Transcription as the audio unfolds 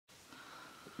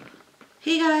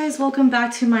Hey guys, welcome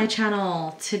back to my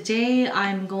channel. Today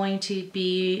I'm going to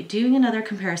be doing another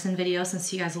comparison video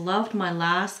since you guys loved my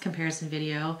last comparison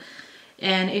video.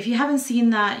 And if you haven't seen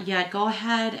that yet, go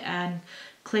ahead and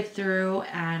click through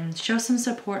and show some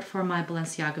support for my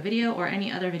Balenciaga video or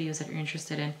any other videos that you're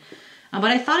interested in. But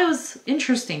I thought it was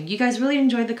interesting. You guys really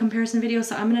enjoyed the comparison video,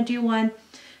 so I'm going to do one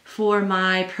for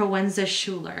my PROENZA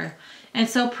Schouler. And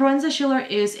so PROENZA Schouler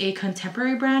is a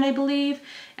contemporary brand, I believe.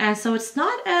 And so it's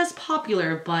not as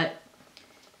popular, but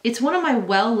it's one of my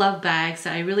well-loved bags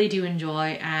that I really do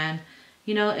enjoy. And,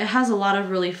 you know, it has a lot of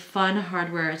really fun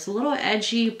hardware. It's a little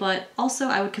edgy, but also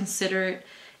I would consider it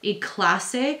a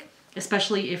classic,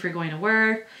 especially if you're going to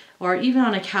work or even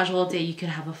on a casual day, you could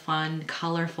have a fun,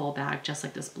 colorful bag, just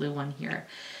like this blue one here.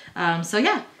 So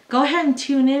yeah, go ahead and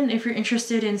tune in if you're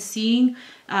interested in seeing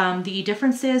the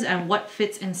differences and what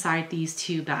fits inside these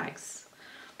two bags.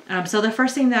 So the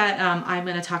first thing that I'm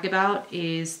going to talk about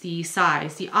is the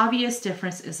size. The obvious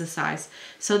difference is the size.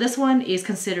 So this one is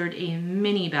considered a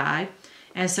mini bag,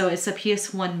 and so it's a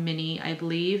PS1 mini, I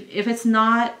believe. If it's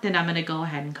not, then I'm going to go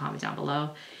ahead and comment down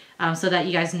below so that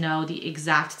you guys know the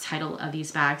exact title of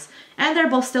these bags. And they're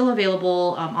both still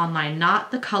available online,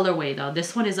 not the colorway though.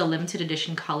 This one is a limited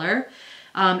edition color.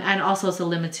 And also it's a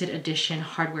limited edition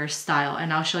hardware style,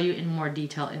 and I'll show you in more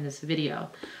detail in this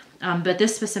video. But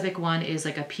this specific one is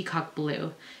like a peacock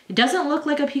blue. It doesn't look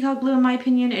like a peacock blue in my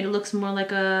opinion. It looks more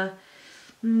like a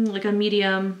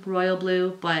medium royal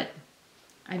blue, but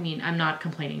I mean, I'm not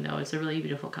complaining though. It's a really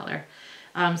beautiful color.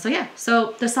 So yeah,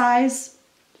 so the size,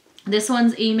 this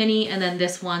one's a mini and then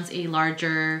this one's a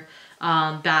larger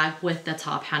bag with the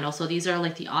top handle. So these are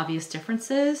like the obvious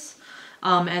differences.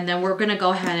 And then we're gonna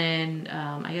go ahead and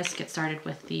I guess get started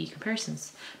with the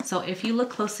comparisons. So if you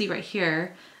look closely right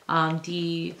here,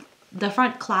 the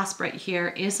front clasp right here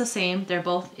is the same. They're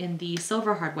both in the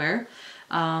silver hardware.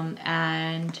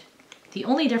 And the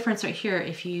only difference right here,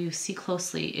 if you see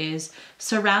closely, is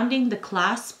surrounding the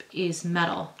clasp is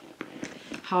metal.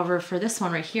 However, for this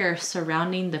one right here,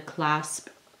 surrounding the clasp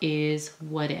is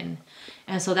wooden.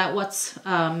 And so that what's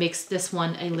makes this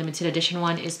one a limited edition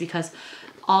one is because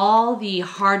all the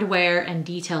hardware and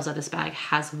details of this bag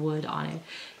has wood on it.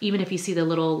 Even if you see the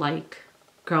little like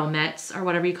grommets or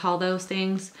whatever you call those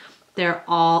things, they're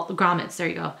all grommets, there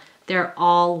you go. They're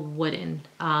all wooden.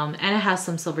 And it has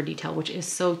some silver detail, which is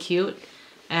so cute.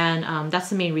 And that's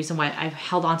the main reason why I've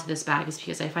held on to this bag, is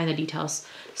because I find the details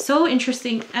so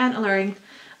interesting and alluring.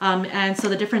 And so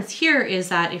the difference here is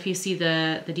that if you see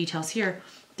the details here,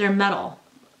 they're metal.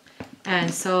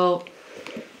 And so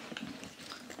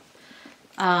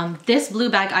this blue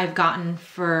bag I've gotten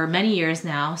for many years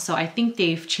now, so I think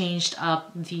they've changed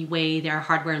up the way their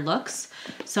hardware looks.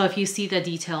 So if you see the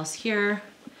details here,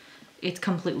 it's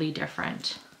completely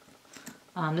different.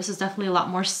 This is definitely a lot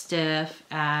more stiff,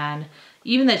 and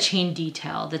even the chain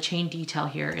detail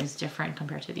here is different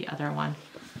compared to the other one.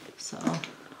 So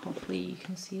hopefully you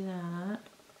can see that.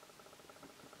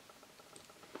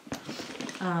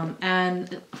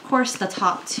 And of course the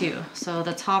top too. So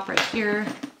the top right here,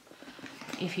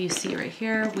 if you see right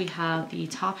here, we have the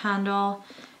top handle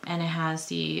and it has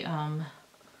the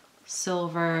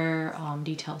silver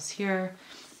details here,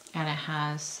 and it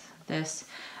has this.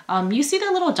 You see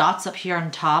the little dots up here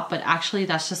on top, but actually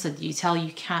that's just a detail.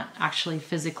 You can't actually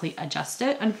physically adjust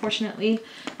it, unfortunately,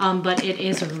 but it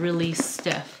is really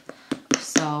stiff.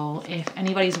 So if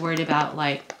anybody's worried about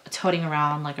like toting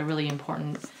around like a really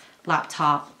important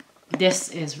laptop, this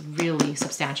is really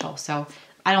substantial. So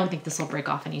I don't think this will break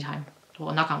off anytime.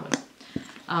 Well, knock on wood.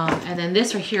 And then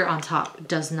this right here on top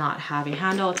does not have a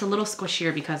handle. It's a little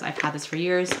squishier because I've had this for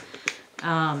years.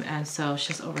 And so it's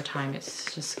just over time,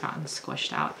 it's just gotten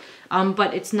squished out.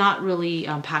 But it's not really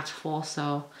packed full,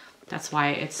 so that's why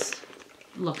it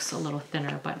looks a little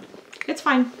thinner, but it's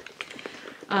fine.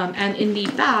 And in the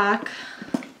back,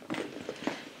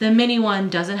 the mini one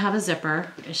doesn't have a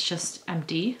zipper. It's just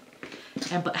empty.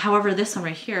 But however, this one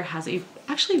right here has a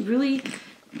actually really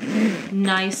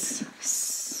nice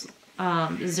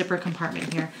zipper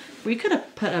compartment here where you could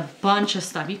have put a bunch of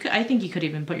stuff. I think you could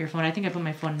even put your phone. I think I put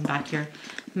my phone back here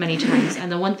many times.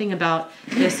 And the one thing about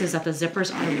this is that the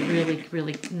zippers are really,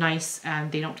 really nice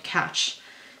and they don't catch.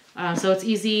 So it's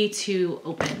easy to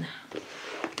open.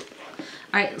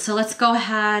 All right, so let's go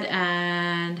ahead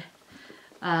and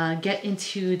get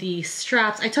into the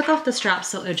straps. I took off the straps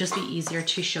so it'll just be easier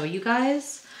to show you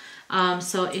guys.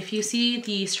 So if you see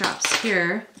the straps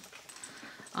here,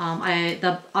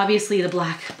 obviously the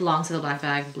black belongs to the black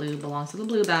bag, blue belongs to the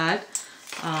blue bag.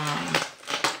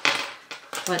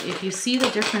 But if you see the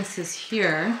differences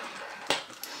here,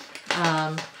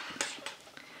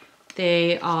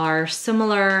 They are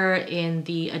similar in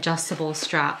the adjustable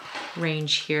strap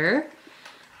range here.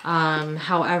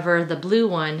 However, the blue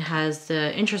one has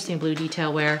the interesting blue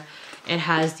detail where it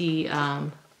has the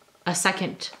a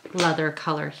second leather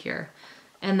color here.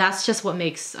 And that's just what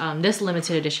makes this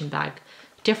limited edition bag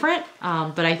different.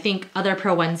 But I think other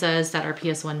Proenzas that are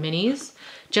PS1 minis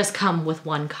just come with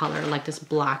one color, like this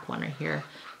black one right here,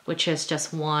 which is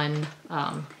just one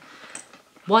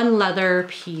leather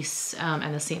piece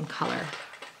and the same color.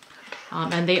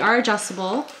 And they are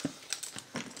adjustable.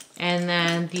 And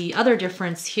then the other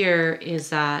difference here is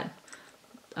that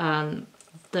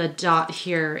the dot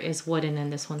here is wooden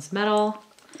and this one's metal.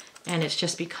 And it's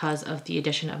just because of the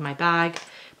addition of my bag.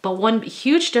 But one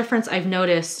huge difference I've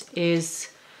noticed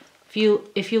is,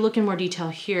 if you look in more detail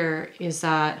here, is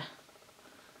that,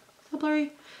 is that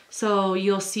blurry? So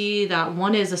you'll see that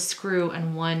one is a screw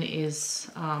and one is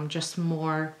just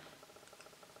more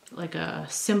like a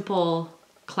simple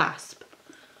clasp.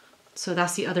 So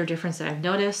that's the other difference that I've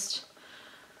noticed.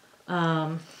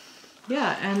 Yeah,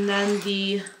 and then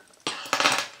the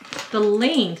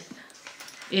length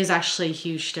is actually a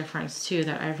huge difference too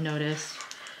that I've noticed.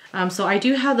 So I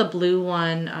do have the blue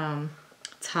one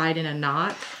tied in a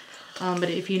knot, but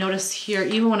if you notice here,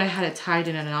 even when I had it tied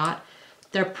in a knot,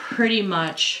 they're pretty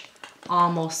much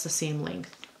almost the same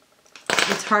length.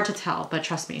 It's hard to tell, but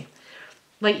trust me.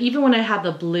 Like even when I have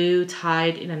the blue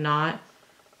tied in a knot,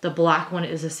 the black one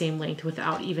is the same length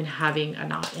without even having a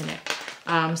knot in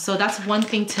it. So that's one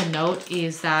thing to note,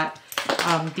 is that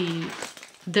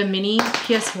the mini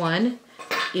PS1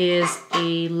 is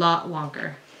a lot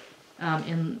longer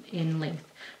in length.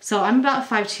 So I'm about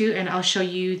 5'2", and I'll show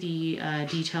you the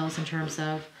details in terms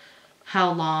of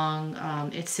how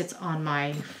long it sits on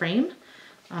my frame,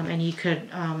 and you could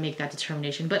make that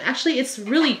determination. But actually it's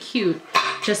really cute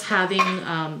just having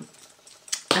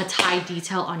a tie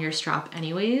detail on your strap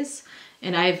anyways.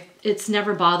 And it's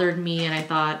never bothered me, and I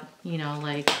thought, you know,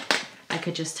 like I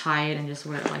could just tie it and just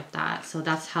wear it like that. So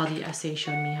that's how the SA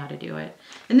showed me how to do it.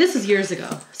 And this is years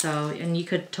ago. So, and you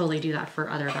could totally do that for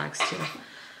other bags too.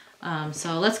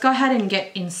 So let's go ahead and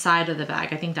get inside of the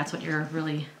bag. I think that's what you're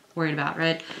really worried about,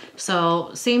 right?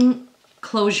 So same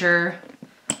closure.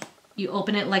 You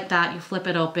open it like that, you flip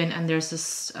it open, and there's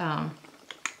this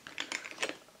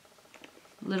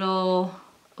little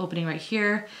opening right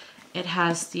here. It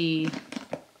has the,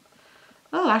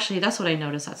 oh, actually that's what I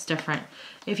noticed that's different.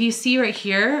 If you see right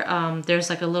here, there's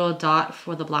like a little dot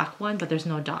for the black one, but there's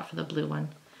no dot for the blue one.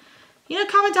 You know,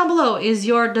 comment down below,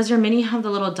 does your mini have the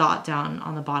little dot down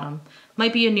on the bottom?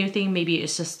 Might be a new thing, maybe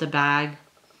it's just the bag.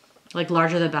 Like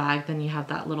larger the bag, then you have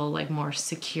that little like more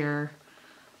secure,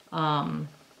 I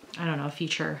don't know,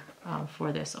 feature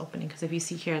for this opening. Because if you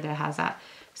see here, that has that,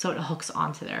 so it hooks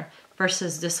onto there.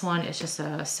 Versus this one, it's just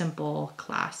a simple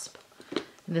clasp.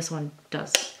 And this one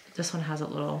has a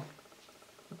little,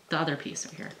 the other piece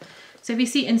right here. So if you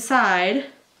see inside,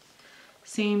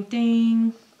 same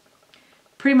thing.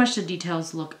 Pretty much the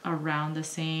details look around the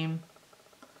same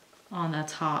on the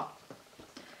top.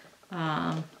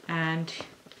 And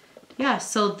yeah,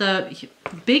 so the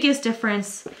biggest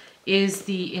difference is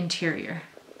the interior.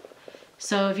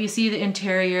 So if you see the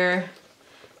interior,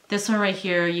 this one right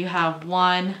here, you have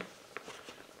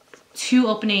two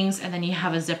openings, and then you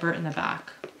have a zipper in the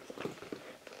back.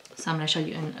 So I'm going to show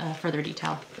you in further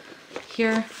detail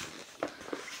here.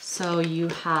 So you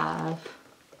have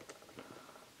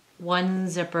one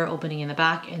zipper opening in the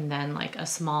back, and then like a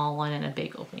small one and a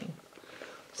big opening.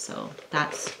 So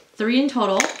that's 3 in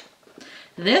total.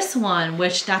 This one,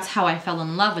 which that's how I fell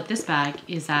in love with this bag,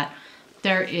 is that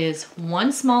there is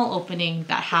one small opening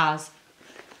that has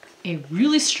a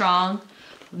really strong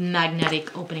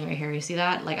magnetic opening right here. You see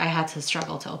that? Like I had to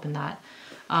struggle to open that.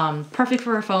 Perfect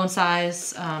for a phone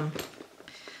size.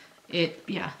 It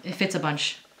fits a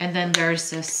bunch. And then there's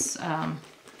this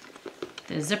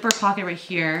the zipper pocket right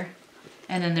here,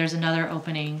 and then there's another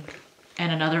opening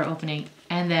and another opening,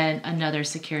 and then another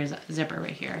secure zipper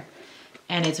right here.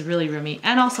 And it's really roomy.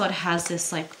 And also it has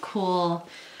this like cool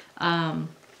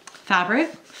fabric.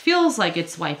 Feels like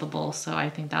it's wipeable, so I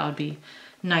think that would be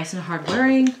nice and hard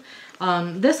wearing.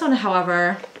 This one,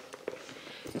 however,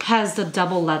 has the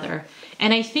double leather.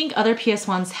 And I think other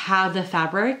PS1s have the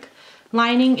fabric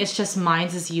lining. It's just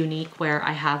mine's is unique, where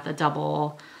I have the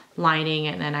double lining,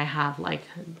 and then I have like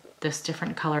this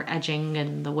different color edging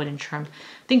and the wooden trim.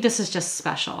 I think this is just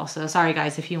special. So sorry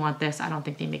guys, if you want this, I don't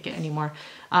think they make it anymore.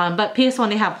 But PS1,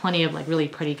 they have plenty of like really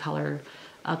pretty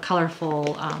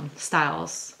colorful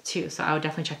styles too. So I would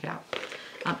definitely check it out.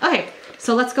 Okay,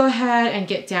 so let's go ahead and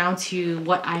get down to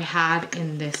what I had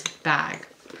in this bag.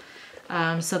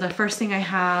 So the first thing I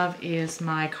have is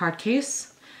my card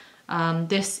case.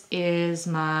 This is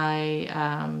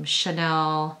my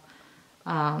Chanel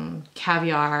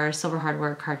Caviar Silver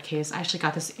Hardware card case. I actually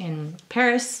got this in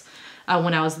Paris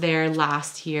when I was there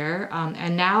last year.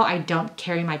 And now I don't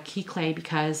carry my key clay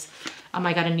because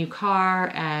I got a new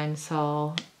car, and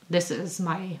so this is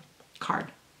my card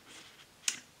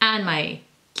and my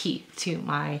key to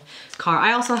my car.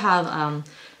 I also have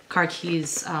card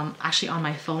keys actually on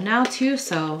my phone now too,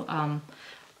 so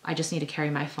I just need to carry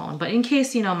my phone. But in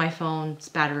case, you know, my phone's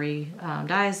battery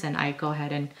dies, then I go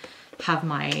ahead and have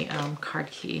my card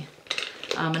key.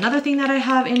 Another thing that I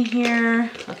have in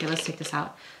here, okay, let's take this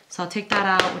out. So I'll take that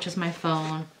out, which is my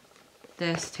phone.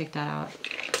 Take that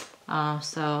out.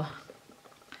 So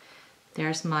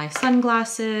there's my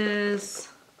sunglasses.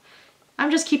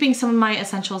 I'm just keeping some of my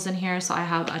essentials in here. So I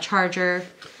have a charger,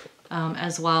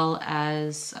 as well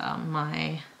as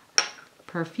my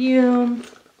perfume,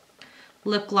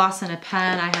 lip gloss, and a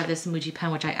pen. I have this Muji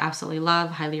pen, which I absolutely love.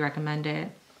 Highly recommend it.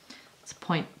 It's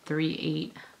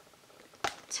 0.38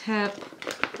 tip.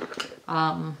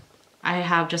 I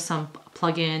have just some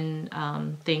plug-in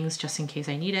things just in case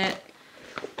I need it.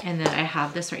 And then I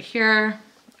have this right here,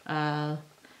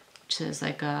 which is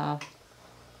like a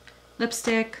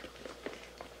lipstick.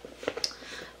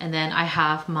 And then I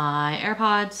have my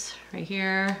AirPods right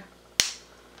here.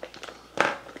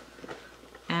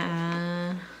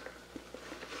 And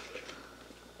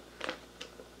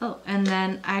oh, and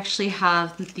then I actually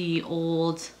have the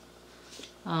old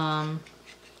PROENZA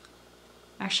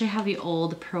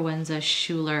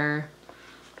Schouler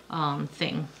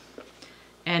thing.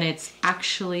 And it's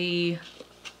actually,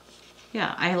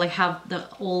 yeah, I like have the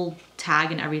old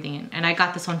tag and everything. And I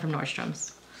got this one from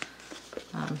Nordstrom's.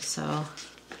 So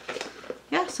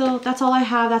yeah, so that's all I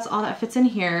have. That's all that fits in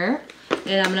here.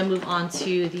 And I'm gonna move on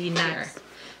to the next.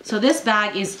 So this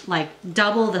bag is like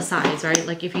double the size, right?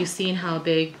 Like if you've seen how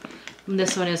big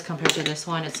this one is compared to this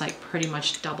one, it's like pretty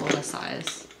much double the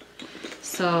size.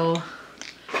 So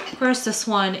of course this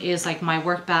one is like my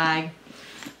work bag.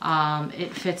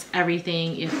 It fits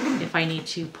everything if I need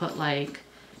to put like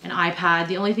an iPad.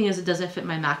 The only thing is it doesn't fit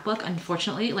my MacBook,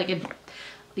 unfortunately. Like it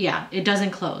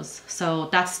doesn't close. So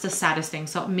that's the saddest thing.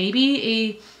 So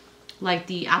maybe like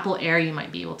the Apple Air, you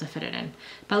might be able to fit it in.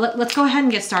 But let's go ahead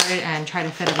and get started and try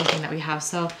to fit everything that we have.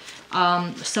 So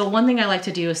so one thing I like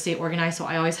to do is stay organized. So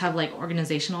I always have like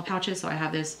organizational pouches. So I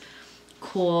have this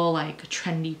cool like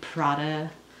trendy Prada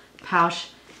pouch,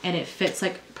 and it fits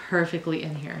like perfectly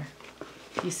in here.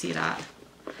 You see that?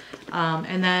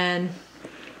 And then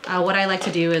what I like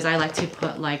to do is I like to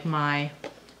put like my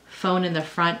phone in the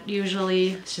front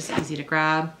usually. It's just easy to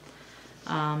grab.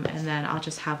 And then I'll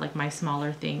just have like my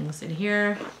smaller things in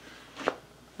here.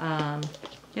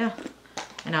 Yeah,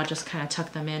 and I'll just kind of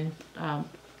tuck them in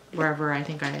wherever I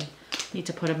think I need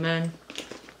to put them in.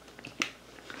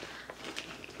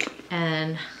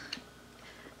 And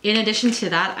in addition to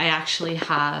that, I actually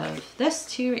have this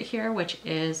too right here, which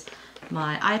is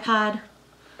my iPad,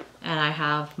 and I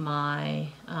have my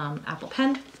Apple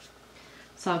Pen.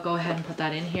 So I'll go ahead and put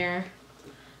that in here,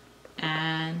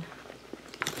 and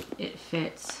it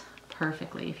fits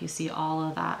perfectly if you see all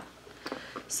of that.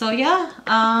 So yeah,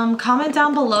 comment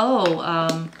down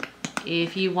below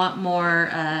if you want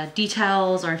more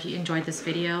details, or if you enjoyed this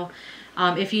video.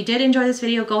 If you did enjoy this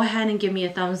video, go ahead and give me a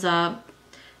thumbs up.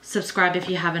 Subscribe if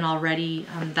you haven't already.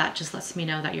 That just lets me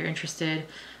know that you're interested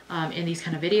in these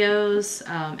kind of videos,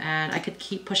 and I could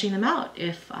keep pushing them out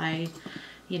if I,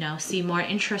 you know, see more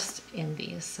interest in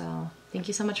these. So thank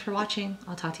you so much for watching.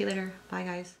 I'll talk to you later. Bye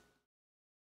guys.